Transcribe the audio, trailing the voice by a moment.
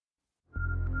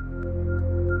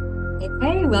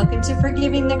Hey, welcome to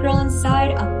Forgiving the Girl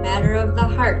Inside, a matter of the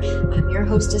heart. I'm your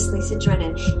hostess, Lisa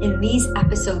Drennan. In these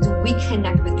episodes, we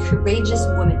connect with courageous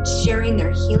women sharing their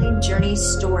healing journey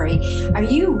story. Are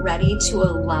you ready to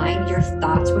align your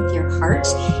thoughts with your heart?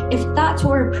 If thoughts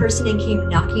were a person and came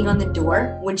knocking on the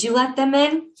door, would you let them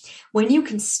in? When you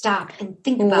can stop and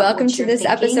think about Welcome to this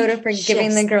episode of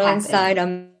Forgiving the Girl Inside,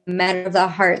 a matter of the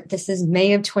heart. This is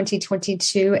May of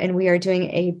 2022, and we are doing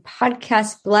a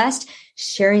podcast blast,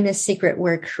 sharing the secret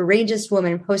where courageous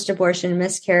women post-abortion,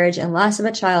 miscarriage, and loss of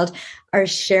a child are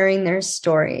sharing their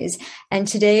stories. And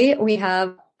today we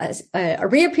have a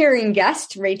reappearing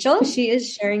guest, Rachel. She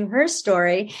is sharing her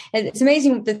story. And it's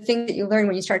amazing the thing that you learn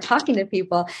when you start talking to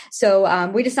people. So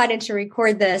we decided to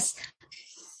record this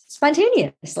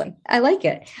spontaneously. I like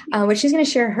it. But she's going to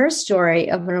share her story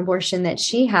of an abortion that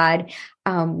she had,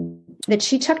 that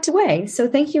she tucked away. So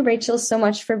thank you, Rachel, so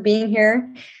much for being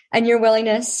here and your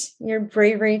willingness, your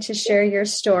bravery to share your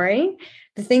story,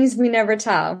 the things we never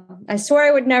tell. I swore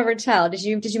I would never tell. Did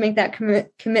you make that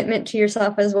commitment to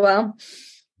yourself as well?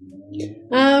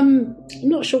 I'm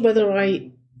not sure whether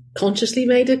I consciously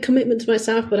made a commitment to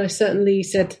myself, but I certainly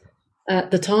said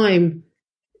at the time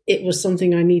it was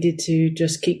something I needed to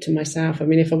just keep to myself. I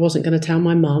mean, if I wasn't going to tell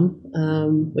my mum,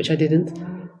 which I didn't,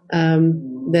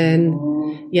 then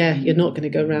yeah, you're not going to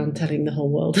go around telling the whole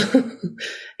world.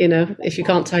 You know, if you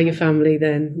can't tell your family,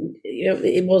 then you know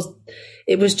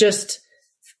it was just,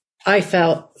 I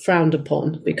felt frowned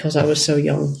upon because I was so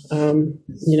young.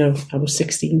 You know, I was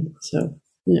 16, so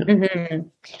yeah. Mm-hmm.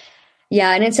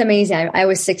 Yeah, and it's amazing. I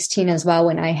was 16 as well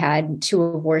when I had 2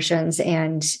 abortions,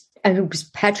 and I was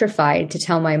petrified to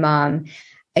tell my mom.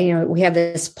 You know, we have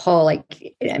this pull,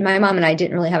 like my mom and I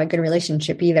didn't really have a good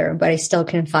relationship either, but I still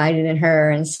confided in her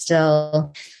and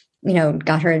still, you know,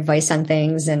 got her advice on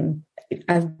things. And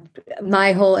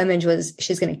my whole image was,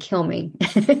 she's going to kill me.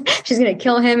 She's going to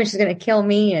kill him and she's going to kill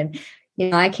me. And,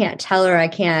 you know, I can't tell her, I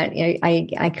can't, you know,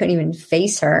 I couldn't even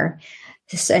face her.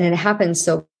 And it happened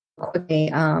so quickly.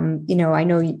 You know, I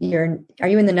know are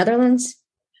you in the Netherlands?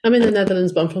 I'm in the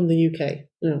Netherlands, but I'm from the UK.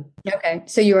 Yeah. Okay.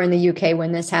 So you were in the UK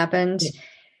when this happened. Yeah.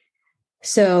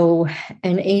 So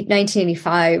in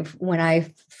 1985, when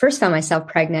I first found myself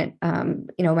pregnant,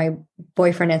 you know, my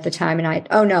boyfriend at the time and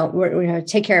we're going to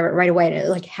take care of it right away. And it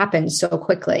like happened so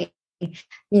quickly,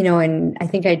 you know, and I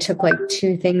think I took like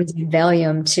 2 things of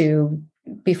Valium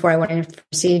before I went into the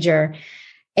procedure,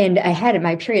 and I had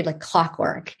my period like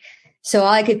clockwork. So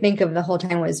all I could think of the whole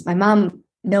time was, my mom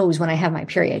knows when I have my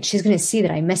period, she's going to see that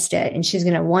I missed it. And she's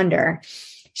going to wonder.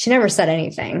 She never said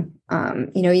anything.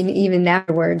 You know, even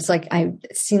afterwards, like I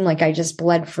seemed like I just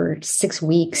bled for 6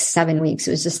 weeks, 7 weeks.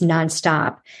 It was just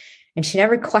nonstop. And she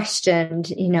never questioned,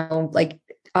 you know, like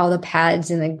all the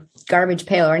pads in the garbage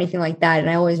pail or anything like that. And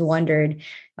I always wondered,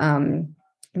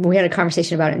 we had a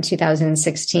conversation about it in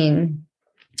 2016.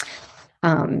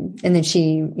 And then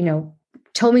she, you know,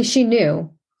 told me she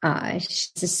knew, she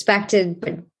suspected,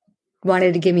 but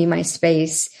wanted to give me my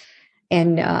space.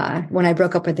 And when I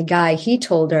broke up with the guy, he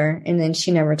told her, and then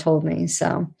she never told me.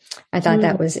 So I thought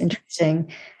that was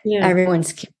interesting. Yeah.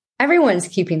 Everyone's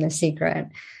keeping the secret.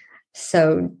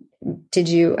 So did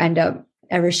you end up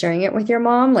ever sharing it with your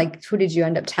mom? Like, who did you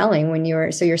end up telling when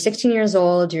you're 16 years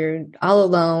old, you're all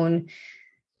alone?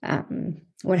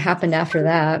 What happened after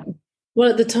that? Well,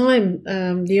 at the time,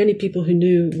 the only people who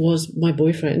knew was my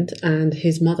boyfriend and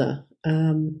his mother.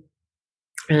 You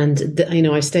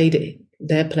know, I stayed at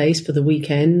their place for the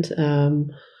weekend.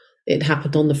 It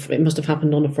must have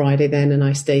happened on a Friday then, and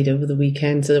I stayed over the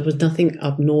weekend. So there was nothing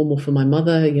abnormal for my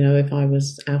mother, you know, if I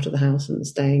was out of the house and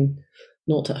staying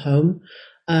not at home.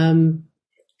 And,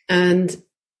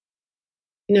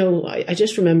 you know, I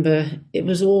just remember it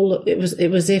was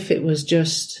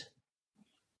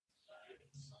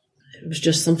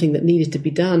just something that needed to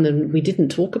be done. And we didn't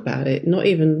talk about it. Not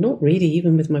really,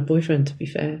 even with my boyfriend, to be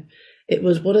fair. It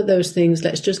was one of those things,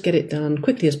 let's just get it done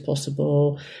quickly as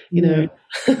possible, you know,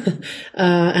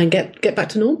 and get back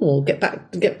to normal, get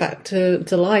back to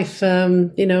life,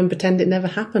 you know, and pretend it never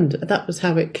happened. That was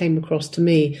how it came across to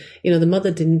me. You know, the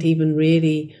mother didn't even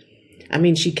really, I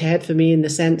mean, she cared for me in the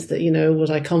sense that, you know,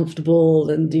 was I comfortable,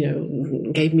 and, you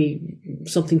know, gave me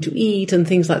something to eat and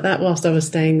things like that whilst I was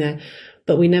staying there.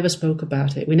 But we never spoke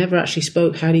about it. We never actually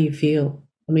spoke, how do you feel?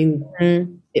 I mean,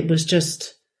 It was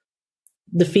just,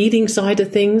 the feeding side of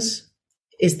things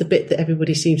is the bit that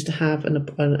everybody seems to have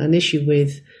an issue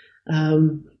with.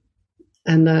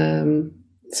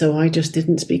 So I just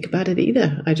didn't speak about it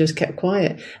either. I just kept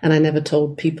quiet, and I never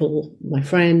told people, my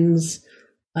friends.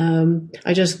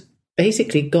 I just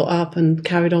basically got up and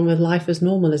carried on with life as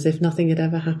normal, as if nothing had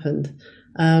ever happened.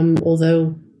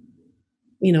 Although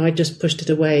I just pushed it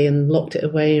away and locked it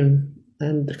away and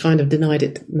kind of denied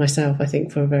it myself, I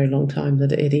think, for a very long time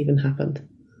that it even happened.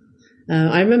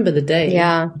 I remember the day.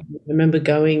 Yeah. I remember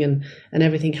going and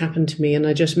everything happened to me. And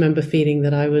I just remember feeling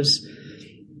that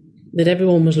that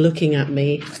everyone was looking at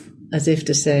me as if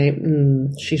to say,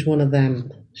 she's one of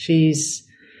them. She's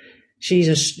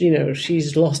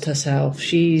lost herself.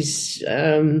 She's,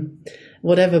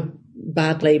 whatever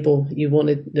bad label you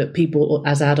wanted that people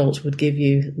as adults would give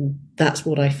you. That's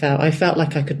what I felt. I felt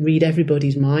like I could read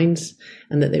everybody's minds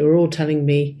and that they were all telling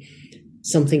me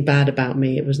something bad about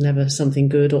me. It was never something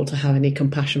good or to have any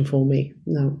compassion for me.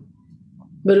 No,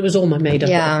 but it was all my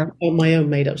my own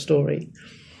made up story.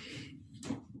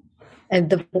 And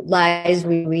the lies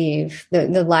we believe,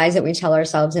 the lies that we tell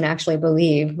ourselves and actually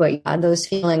believe, but those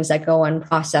feelings that go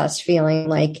unprocessed, feeling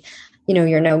like,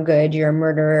 you're no good, you're a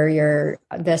murderer, you're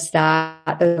this,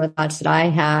 that, the thoughts that I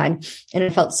had. And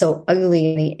it felt so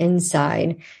ugly on the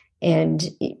inside. And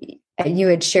you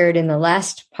had shared in the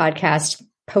last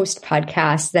post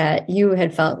podcast that you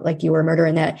had felt like you were a murderer,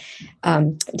 and that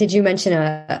did you mention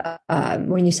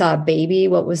when you saw a baby,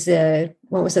 what was the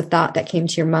thought that came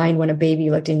to your mind when a baby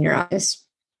looked in your eyes?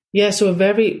 Yeah, so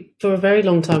for a very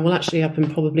long time, well, actually up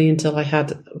and probably until I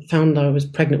had found I was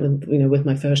pregnant with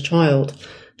my first child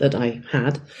that I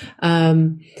had,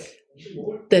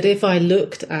 that if I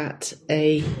looked at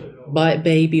a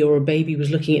baby or a baby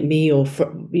was looking at me, or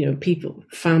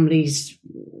families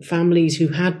who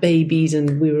had babies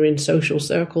and we were in social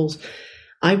circles,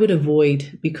 I would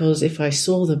avoid, because if I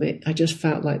saw them, I just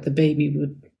felt like the baby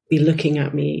would be looking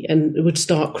at me and would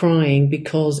start crying,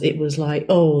 because it was like,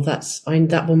 oh,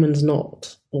 that woman's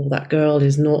not, or that girl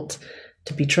is not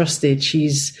to be trusted.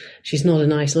 She's not a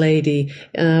nice lady.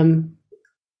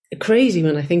 Crazy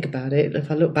when I think about it,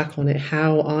 if I look back on it,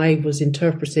 how I was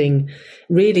interpreting,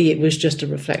 really it was just a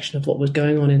reflection of what was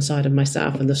going on inside of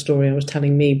myself and the story I was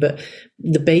telling me. But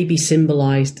the baby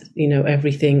symbolized,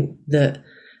 everything that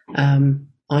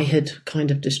I had kind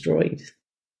of destroyed.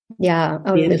 Yeah.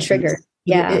 Oh, the trigger.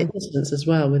 Yeah. The innocence as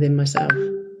well within myself.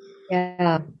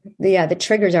 Yeah. The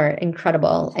triggers are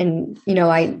incredible. And,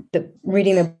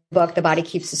 reading the book, The Body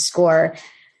Keeps the Score,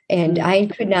 and I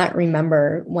could not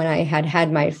remember when I had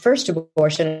my first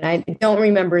abortion. I don't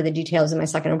remember the details of my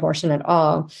second abortion at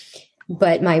all,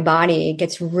 but my body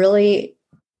gets really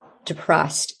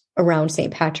depressed around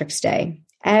St. Patrick's Day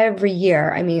every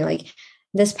year. I mean, like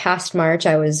this past March,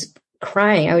 I was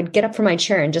crying. I would get up from my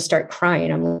chair and just start crying.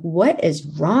 I'm like, what is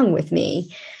wrong with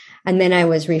me? And then I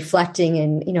was reflecting,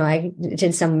 and, I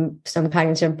did some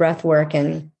cognitive breath work,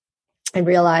 and I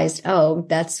realized, oh,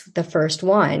 that's the first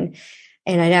one.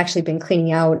 And I'd actually been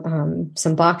cleaning out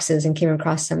some boxes and came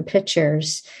across some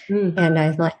pictures. And I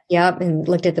was like, yep, and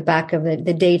looked at the back of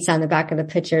the dates on the back of the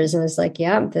pictures and was like,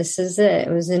 yep, this is it.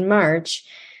 It was in March.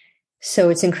 So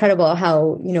it's incredible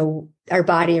how, our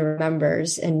body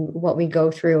remembers and what we go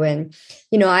through. And,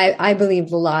 I believe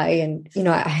the lie. And,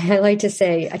 I like to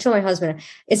say, I tell my husband,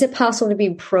 is it possible to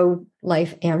be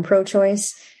pro-life and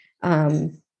pro-choice?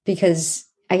 Because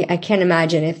I can't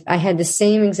imagine if I had the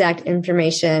same exact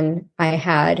information I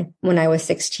had when I was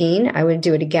 16, I would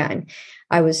do it again.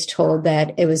 I was told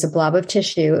that it was a blob of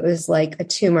tissue. It was like a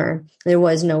tumor. There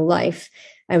was no life.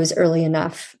 I was early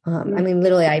enough.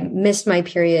 Literally, I missed my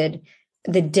period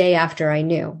the day after I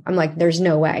knew. I'm like, there's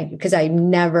no way, because I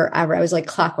never, ever, I was like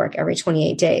clockwork every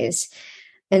 28 days.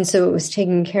 And so it was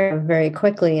taken care of very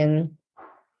quickly. And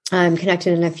I'm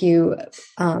connected in a few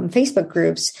Facebook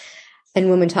groups. And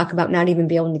women talk about not even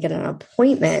being able to get an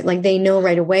appointment. Like they know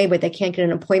right away, but they can't get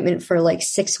an appointment for like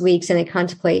 6 weeks. And they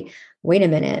contemplate, wait a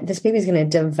minute, this baby's going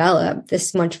to develop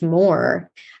this much more.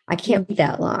 I can't wait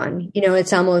that long.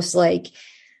 It's almost like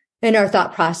in our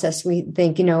thought process, we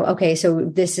think, okay, so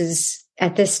this is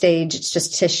at this stage, it's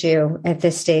just tissue. At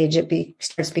this stage, it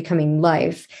starts becoming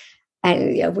life.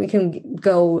 And we can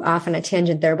go off on a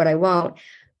tangent there, but I won't.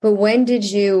 But when did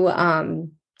you,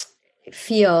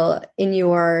 feel in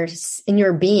your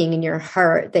being, in your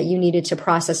heart, that you needed to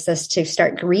process this to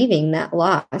start grieving that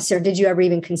loss? Or did you ever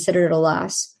even consider it a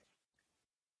loss?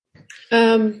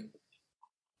 At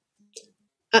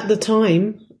the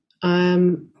time,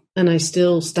 and I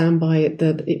still stand by it,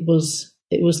 that it was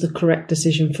the correct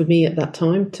decision for me at that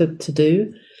time to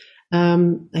do.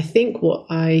 I think what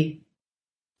I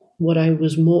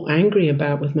was more angry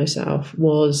about with myself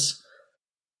was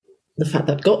the fact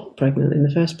that I got pregnant in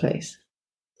the first place.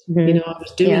 I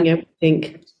was doing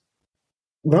everything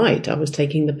right. I was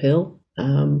taking the pill.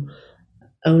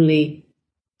 Only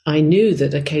I knew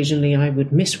that occasionally I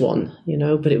would miss one,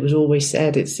 but it was always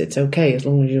said it's okay as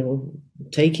long as you're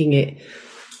taking it.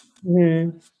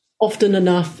 often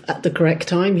enough at the correct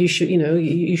time, you should,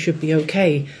 you should be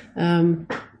okay.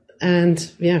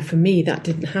 And yeah, for me, that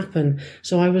didn't happen.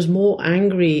 So I was more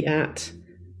angry at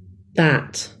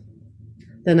that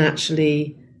than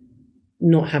actually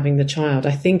not having the child.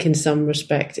 I think in some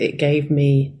respect, it gave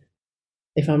me,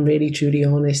 if I'm really truly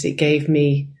honest, it gave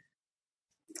me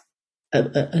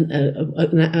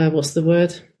what's the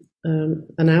word?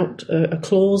 A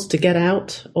clause to get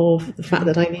out of the fact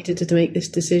that I needed to make this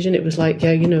decision. It was like,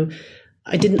 yeah,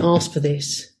 I didn't ask for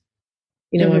this.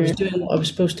 I was doing what I was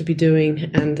supposed to be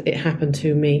doing, and it happened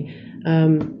to me,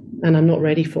 and I'm not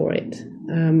ready for it.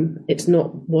 It's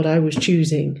not what I was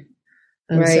choosing,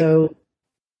 and right. So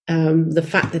the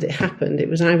fact that it happened,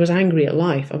 I was angry at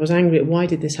life. I was angry at, why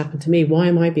did this happen to me? Why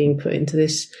am I being put into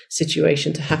this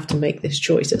situation to have to make this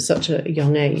choice at such a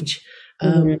young age?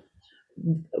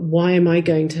 Why am I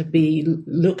going to be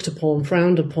looked upon,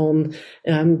 frowned upon,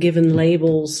 given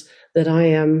labels that I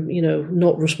am,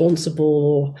 not responsible,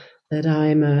 or that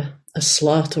I'm a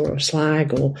slut or a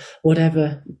slag or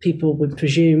whatever people would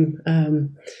presume?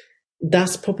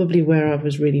 That's probably where I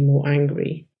was really more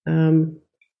angry.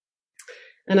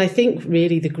 And I think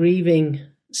really the grieving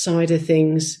side of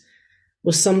things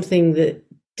was something that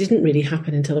didn't really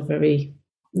happen until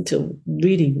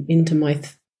really into my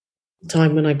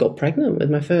time when I got pregnant with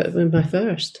my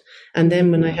first. And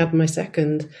then when I had my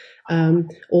second,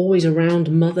 always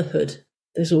around motherhood,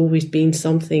 there's always been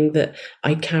something that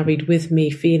I carried with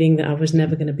me, feeling that I was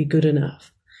never going to be good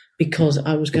enough because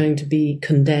I was going to be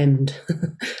condemned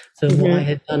for what I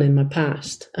had done in my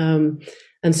past. And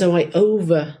so I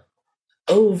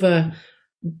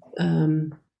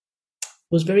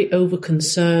was very over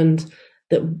concerned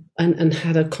that, and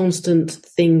had a constant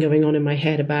thing going on in my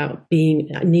head about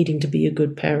needing to be a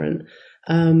good parent,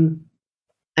 and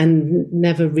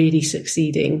never really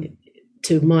succeeding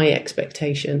to my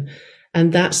expectation.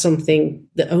 And that's something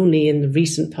that only in the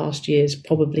recent past years,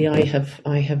 probably I have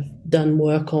done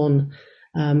work on.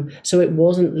 So it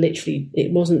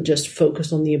wasn't just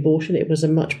focused on the abortion. It was a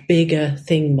much bigger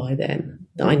thing by then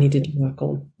that I needed to work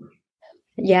on.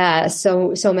 Yeah.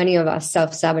 So many of us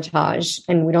self-sabotage,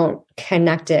 and we don't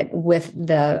connect it with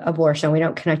the abortion. We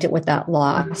don't connect it with that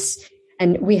loss.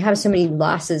 And we have so many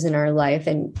losses in our life.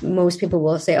 And most people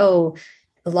will say, oh,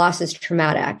 the loss is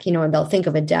traumatic, and they'll think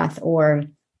of a death or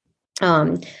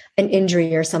an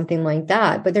injury or something like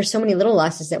that. But there's so many little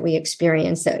losses that we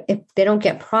experience that if they don't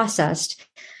get processed,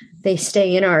 they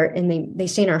stay in they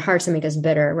stay in our hearts and make us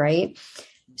bitter. Right.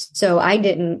 So I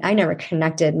never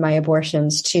connected my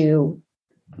abortions to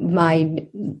my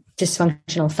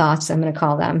dysfunctional thoughts, I'm going to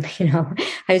call them.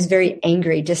 I was very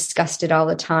angry, disgusted all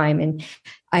the time. And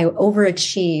I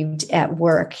overachieved at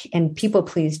work and people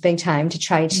pleased big time to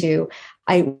try to,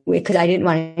 because I didn't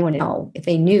want anyone to know. If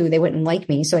they knew, they wouldn't like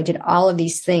me. So I did all of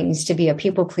these things to be a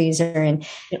people pleaser and,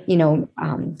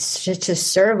 to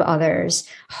serve others,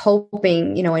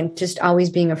 hoping, and just always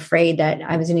being afraid that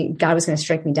God was going to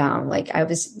strike me down. Like I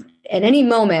was, at any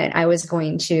moment, I was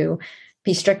going to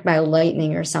be struck by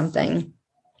lightning or something.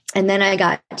 And then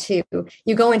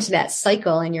you go into that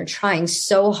cycle and you're trying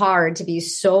so hard to be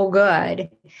so good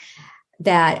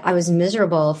that I was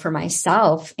miserable for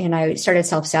myself. And I started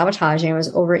self-sabotaging. I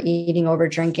was overeating, over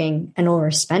drinking, and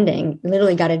overspending.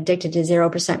 Literally got addicted to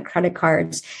 0% credit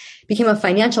cards, became a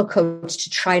financial coach to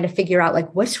try to figure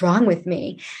out what's wrong with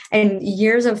me. And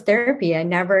years of therapy,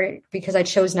 because I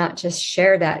chose not to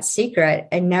share that secret,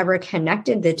 I never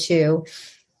connected the two.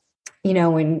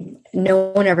 And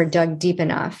no one ever dug deep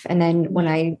enough. And then when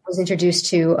I was introduced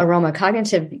to aroma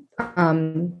cognitive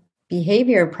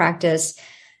behavior practice,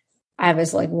 I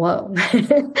was like, whoa,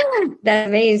 that's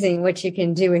amazing what you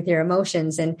can do with your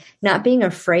emotions, and not being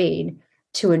afraid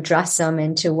to address them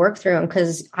and to work through them.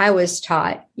 Because I was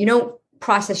taught, you don't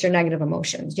process your negative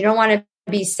emotions. You don't want to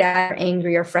be sad or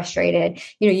angry or frustrated.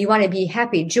 You want to be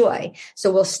happy, joy.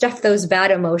 So we'll stuff those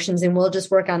bad emotions and we'll just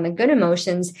work on the good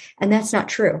emotions. And that's not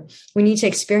true. We need to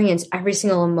experience every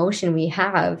single emotion we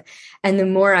have. And the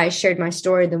more I shared my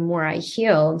story, the more I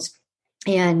healed.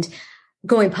 And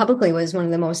going publicly was one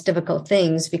of the most difficult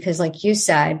things because, like you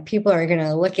said, people are going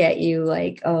to look at you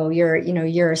like, oh, you're a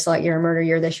slut, you're a murderer,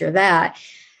 you're this, you're that.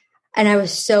 And I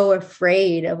was so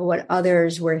afraid of what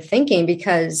others were thinking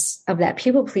because of that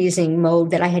people-pleasing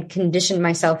mode that I had conditioned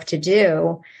myself to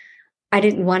do. I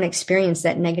didn't want to experience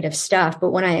that negative stuff. But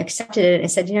when I accepted it, I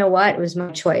said, you know what? It was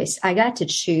my choice. I got to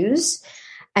choose.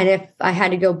 And if I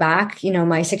had to go back,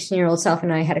 my 16-year-old self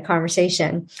and I had a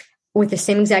conversation with the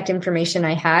same exact information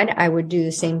I had, I would do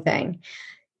the same thing.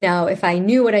 Now, if I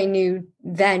knew what I knew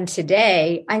then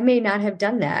today, I may not have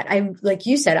done that. Like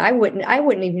you said, I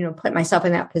wouldn't even put myself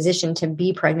in that position to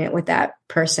be pregnant with that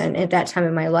person at that time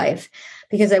in my life,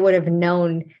 because I would have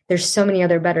known there's so many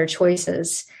other better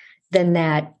choices than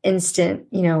that instant,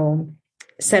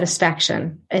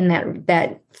 satisfaction and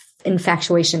that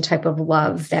infatuation type of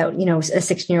love that, a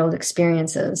 16-year-old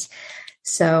experiences.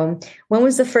 So when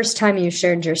was the first time you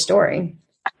shared your story?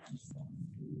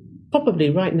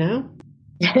 Probably right now.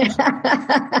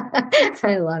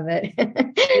 I love it.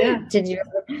 Yeah. Did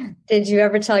you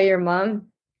ever tell your mom?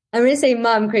 I'm going to say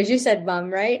mom because you said mom,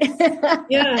 right?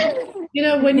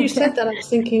 Yeah. When you said that, I was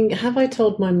thinking, have I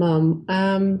told my mom?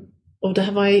 Or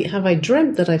have I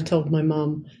dreamt that I've told my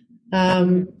mom?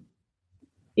 I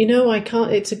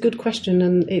can't. It's a good question,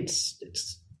 and it's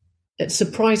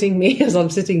surprising me as I'm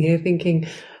sitting here thinking,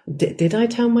 did I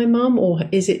tell my mom, or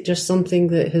is it just something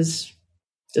that has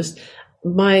just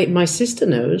my sister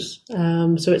knows?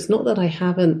 So it's not that I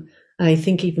haven't. I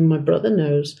think even my brother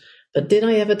knows. But did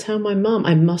I ever tell my mom?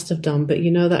 I must have done. But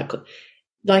that,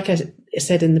 like I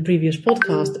said in the previous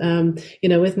podcast,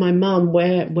 with my mom,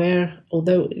 where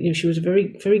although she was a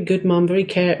very, very good mom, very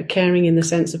caring in the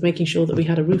sense of making sure that we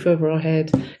had a roof over our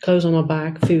head, clothes on our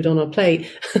back, food on our plate,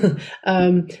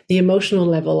 the emotional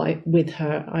level with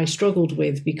her, I struggled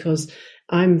with, because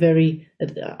I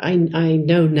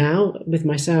know now with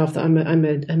myself that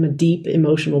I'm a deep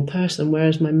emotional person,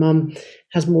 whereas my mum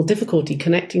has more difficulty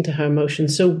connecting to her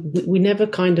emotions. So we never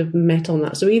kind of met on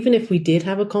that. So even if we did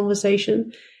have a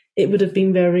conversation, it would have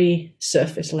been very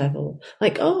surface level.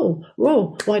 Like, oh,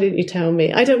 whoa, why didn't you tell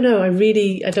me? I don't know. I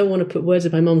don't want to put words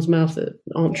in my mum's mouth that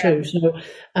aren't true. So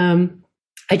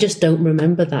I just don't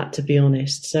remember that, to be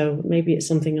honest. So maybe it's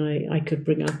something I could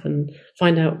bring up and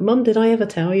find out, Mum, did I ever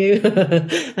tell you?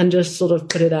 And just sort of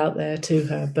put it out there to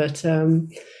her. But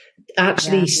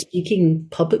actually speaking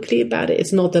publicly about it,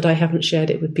 it's not that I haven't shared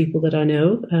it with people that I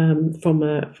know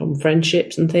from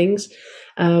friendships and things.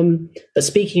 But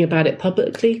speaking about it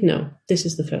publicly, no, this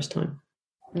is the first time.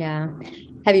 Yeah.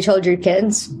 Have you told your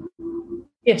kids?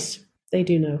 Yes, they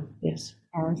do know. Yes.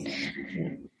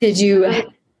 Did you...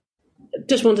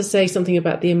 just want to say something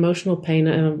about the emotional pain,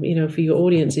 for your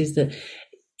audience, is that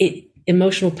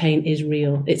emotional pain is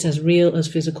real. It's as real as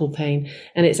physical pain.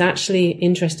 And it's actually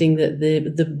interesting that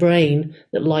the brain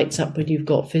that lights up when you've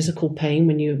got physical pain,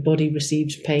 when your body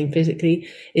receives pain physically,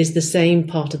 is the same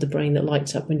part of the brain that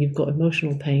lights up when you've got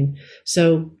emotional pain.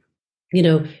 So,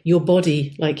 your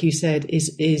body, like you said,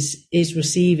 is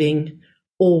receiving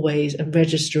always and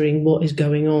registering what is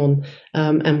going on.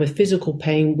 And with physical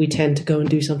pain, we tend to go and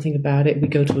do something about it. We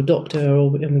go to a doctor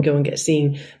and we go and get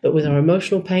seen. But with our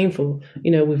emotional pain,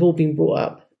 we've all been brought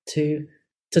up to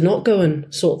not go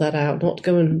and sort that out, not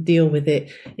go and deal with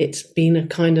it. It's been a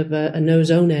kind of a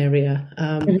no-zone area.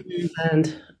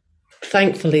 And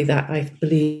thankfully that, I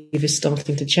believe, is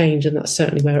starting to change. And that's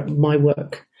certainly where my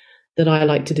work that I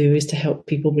like to do is to help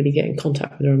people really get in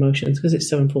contact with their emotions, because it's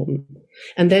so important.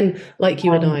 And then, like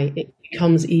you and I, it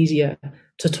becomes easier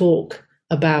to talk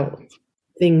about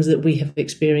things that we have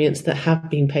experienced that have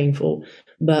been painful,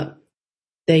 but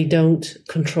they don't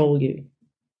control you.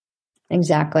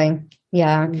 Exactly.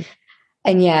 Yeah.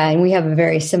 And we have a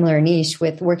very similar niche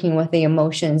with working with the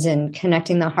emotions and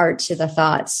connecting the heart to the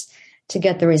thoughts to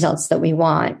get the results that we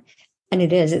want. And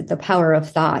the power of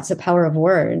thoughts, the power of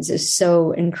words is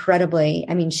so incredibly,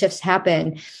 shifts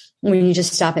happen when you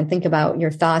just stop and think about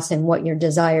your thoughts and what your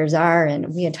desires are.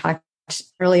 And we had talked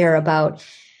earlier about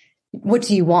what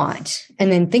do you want?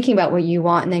 And then thinking about what you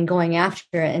want and then going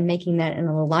after it and making that in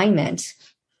alignment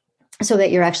so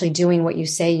that you're actually doing what you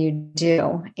say you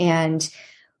do. And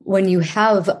when you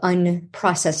have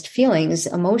unprocessed feelings,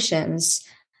 emotions,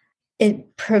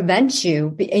 it prevents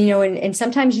you, and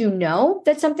sometimes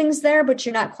that something's there, but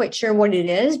you're not quite sure what it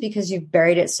is because you've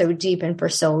buried it so deep and for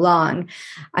so long.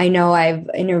 I know I've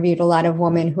interviewed a lot of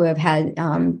women who have had,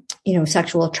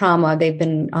 sexual trauma. They've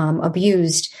been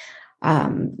abused,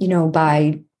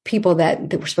 by people that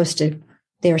they were supposed to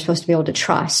be able to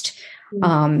trust,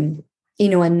 and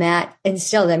that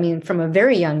instilled, from a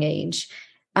very young age.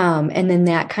 And then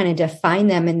that kind of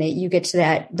defined them, and that you get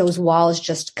to those walls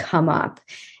just come up.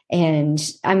 And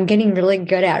I'm getting really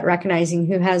good at recognizing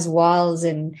who has walls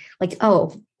and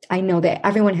I know that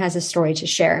everyone has a story to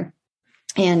share.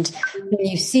 And when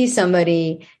you see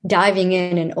somebody diving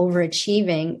in and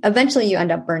overachieving, eventually you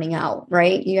end up burning out,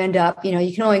 right? You end up,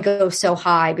 you can only go so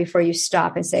high before you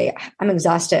stop and say, I'm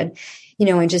exhausted,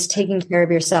 and just taking care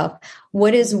of yourself.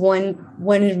 What is one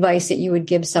advice that you would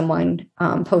give someone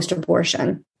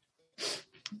post-abortion?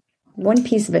 One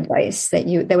piece of advice that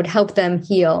would help them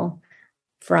heal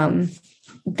from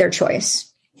their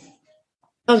choice?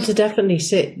 To definitely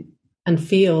sit and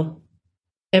feel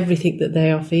everything that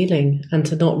they are feeling and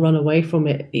to not run away from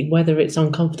it, whether it's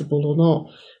uncomfortable or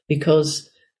not, because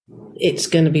it's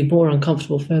going to be more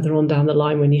uncomfortable further on down the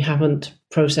line when you haven't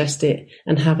processed it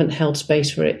and haven't held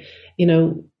space for it.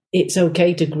 It's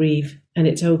okay to grieve, and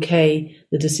it's okay,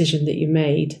 the decision that you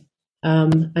made,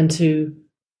 and to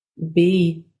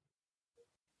be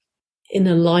in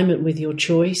alignment with your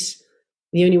choice.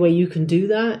 The only way you can do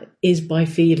that is by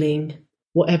feeling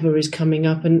whatever is coming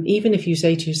up. And even if you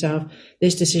say to yourself,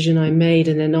 this decision I made,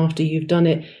 and then after you've done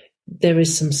it, there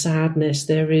is some sadness,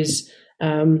 there is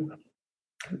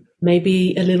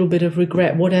maybe a little bit of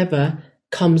regret, whatever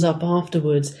comes up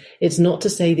afterwards. It's not to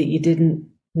say that you didn't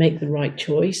make the right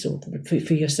choice or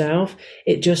for yourself.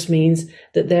 It just means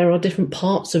that there are different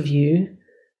parts of you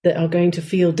that are going to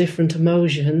feel different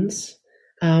emotions,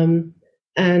 and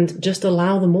just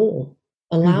allow them all.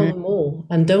 Allow them all,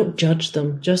 and don't judge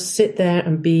them. Just sit there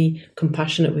and be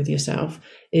compassionate with yourself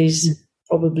is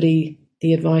probably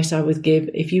the advice I would give.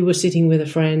 If you were sitting with a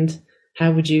friend,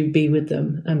 how would you be with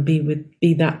them and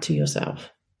be that to yourself?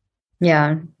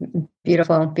 Yeah.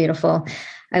 Beautiful. Beautiful.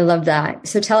 I love that.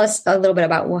 So tell us a little bit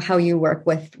about how you work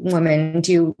with women.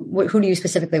 Who do you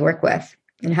specifically work with,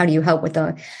 and how do you help with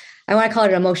I want to call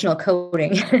it emotional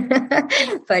coding,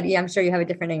 but yeah, I'm sure you have a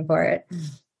different name for it.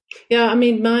 Yeah, I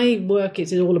mean, my work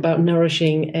is all about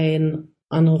nourishing an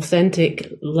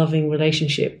authentic, loving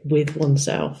relationship with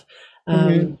oneself.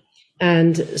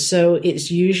 And so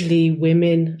it's usually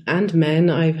women and men.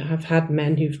 I've had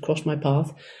men who've crossed my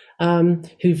path,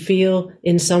 who feel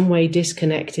in some way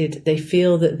disconnected. They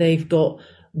feel that they've got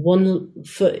one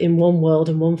foot in one world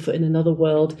and one foot in another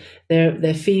world.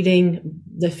 They're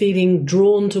feeling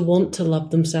drawn to want to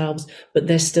love themselves, but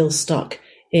they're still stuck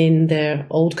in their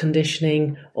old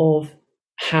conditioning of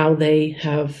how they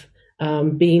have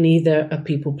been either a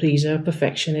people pleaser, a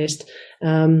perfectionist.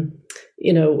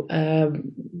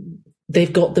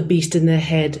 They've got the beast in their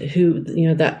head, who,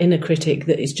 that inner critic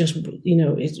that is just,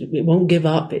 it won't give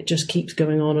up. It just keeps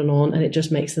going on, and it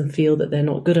just makes them feel that they're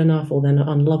not good enough or they're not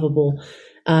unlovable.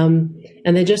 And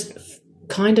they're just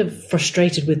kind of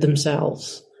frustrated with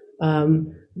themselves.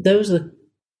 Those are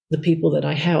the people that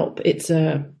I help.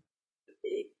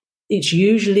 It's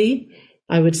usually,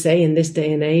 I would say, in this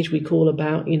day and age, we call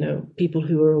about, people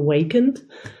who are awakened.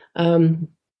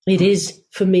 It is,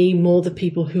 for me, more the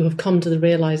people who have come to the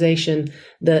realization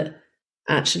that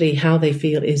actually how they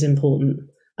feel is important.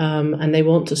 And they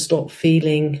want to stop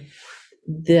feeling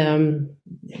the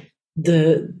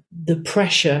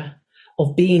pressure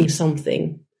of being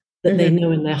something that they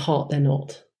know in their heart they're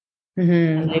not.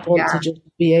 And they want to just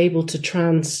be able to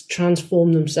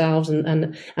transform themselves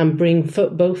and bring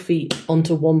both feet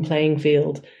onto one playing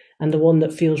field, and the one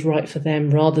that feels right for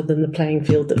them, rather than the playing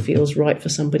field that feels right for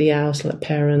somebody else, like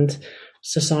parent,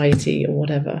 society, or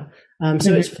whatever.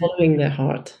 So it's following their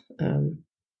heart.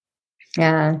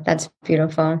 Yeah, that's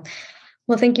beautiful.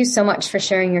 Well, thank you so much for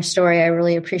sharing your story. I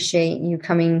really appreciate you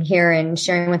coming here and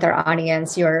sharing with our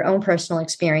audience your own personal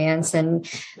experience. And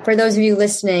for those of you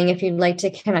listening, if you'd like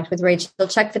to connect with Rachel,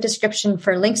 check the description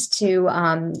for links to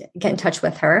get in touch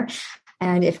with her.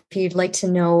 And if you'd like to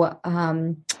know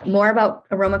more about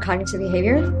aroma cognitive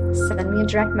behavior, send me a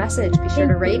direct message. Be sure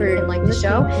to rate and like the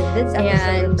show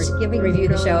and review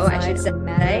the show, I should say.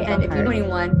 And if you know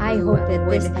anyone, I hope that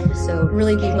this episode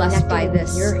really be blessed by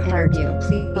this interview.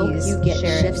 Please you get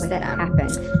share shifts that happen.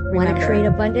 Want to create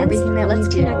abundance? Everything that let's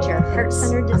connect your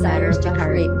heart-centered desires to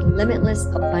create limitless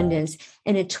abundance.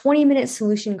 In a 20-minute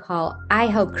solution call, I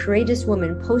help courageous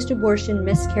women post-abortion,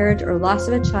 miscarriage, or loss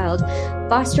of a child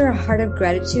foster a heart of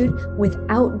gratitude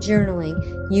without journaling,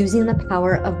 using the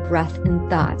power of breath and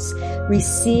thoughts.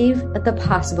 Receive the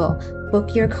possible.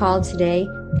 Book your call today.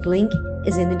 Link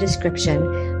is in the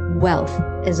description.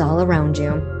 Wealth is all around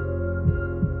you.